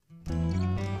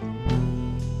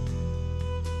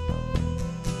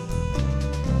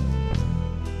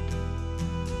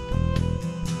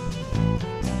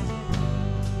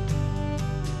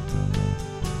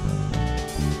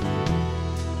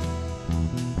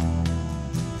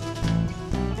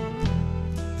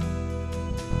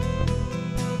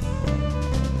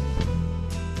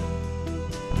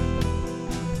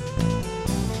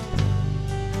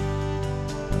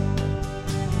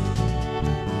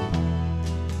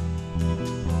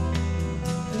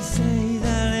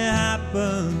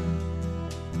happen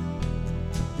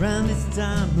round this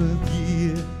time of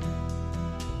year.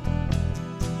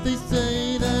 They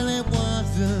say that it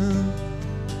wasn't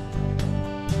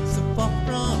so far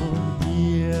from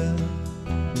here.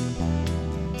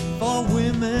 4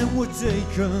 women were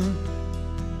taken,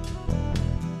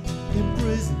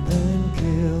 imprisoned and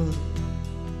killed.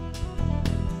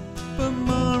 For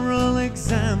moral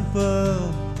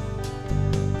example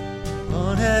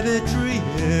on Heavitree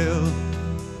Hill.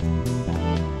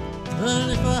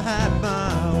 And if I had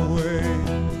my way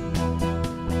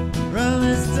round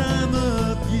this time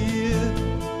of year,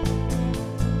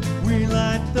 we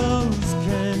light those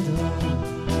candles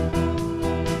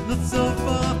not so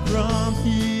far from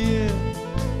here.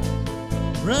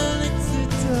 Round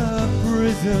Exeter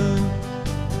prison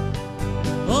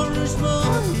or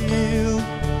Richmond Hill,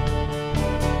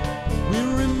 we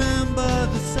remember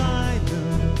the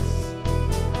silence.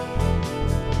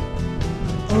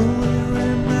 Oh, we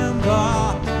remember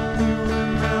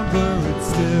it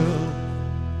still.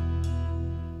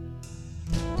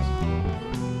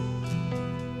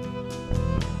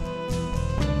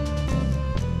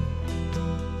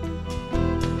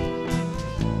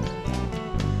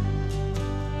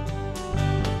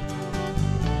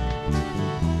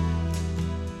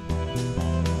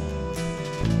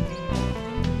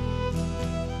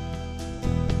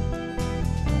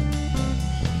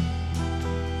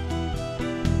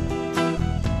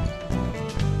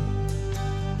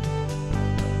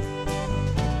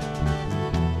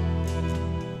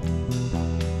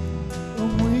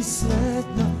 We said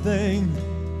nothing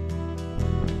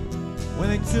when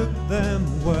they took them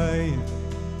away.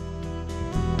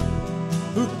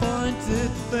 Who pointed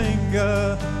the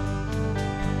finger?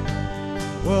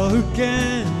 Well, who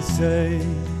can say?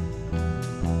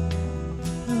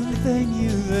 And if they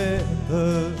knew their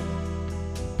hurt,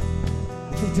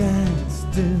 if they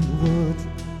danced in the wood,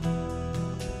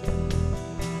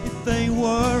 if they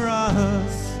were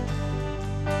us,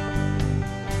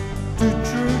 too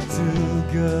true, too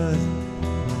good.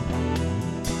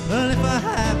 And if I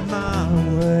had my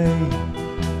way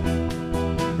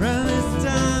round this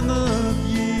time of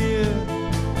year,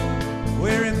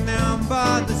 we remember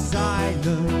the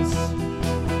silence,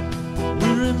 we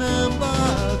remember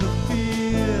the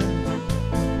fear.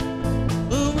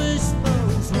 The wish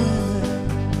those women,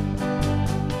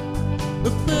 a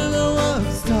pillow of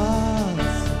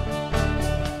stars,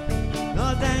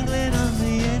 not dangling on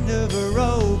the end of a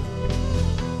rope,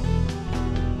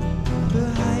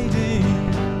 hiding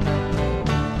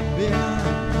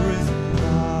behind prison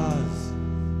bars.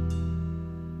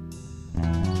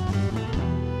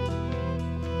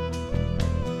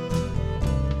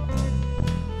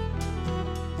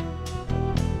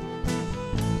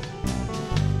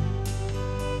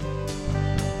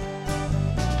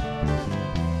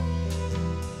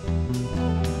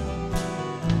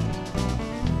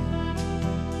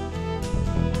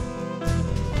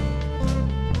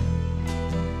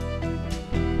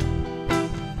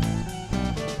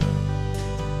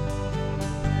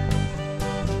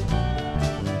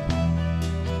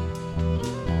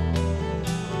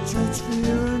 Church,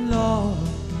 fear and law,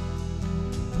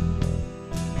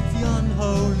 the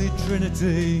unholy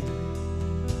trinity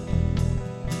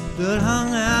that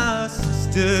hung our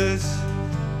sisters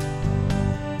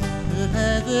at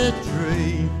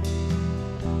Heavitree.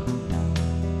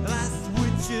 Last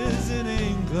witches in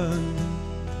England,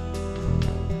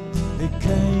 they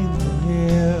came from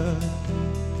here.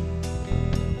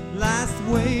 Last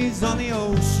waves on the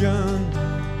ocean,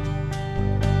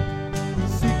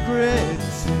 secret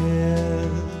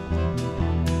tears.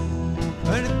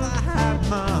 And if I had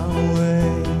my way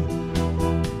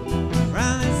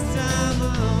round this time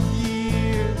of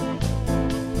year,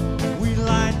 we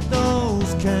light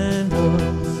those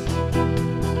candles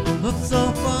not so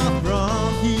far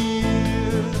from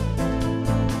here.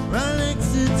 Round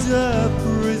Exeter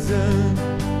prison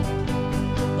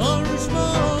or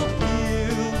Richmond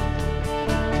Hill,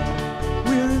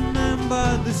 we remember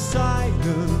the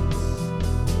silence,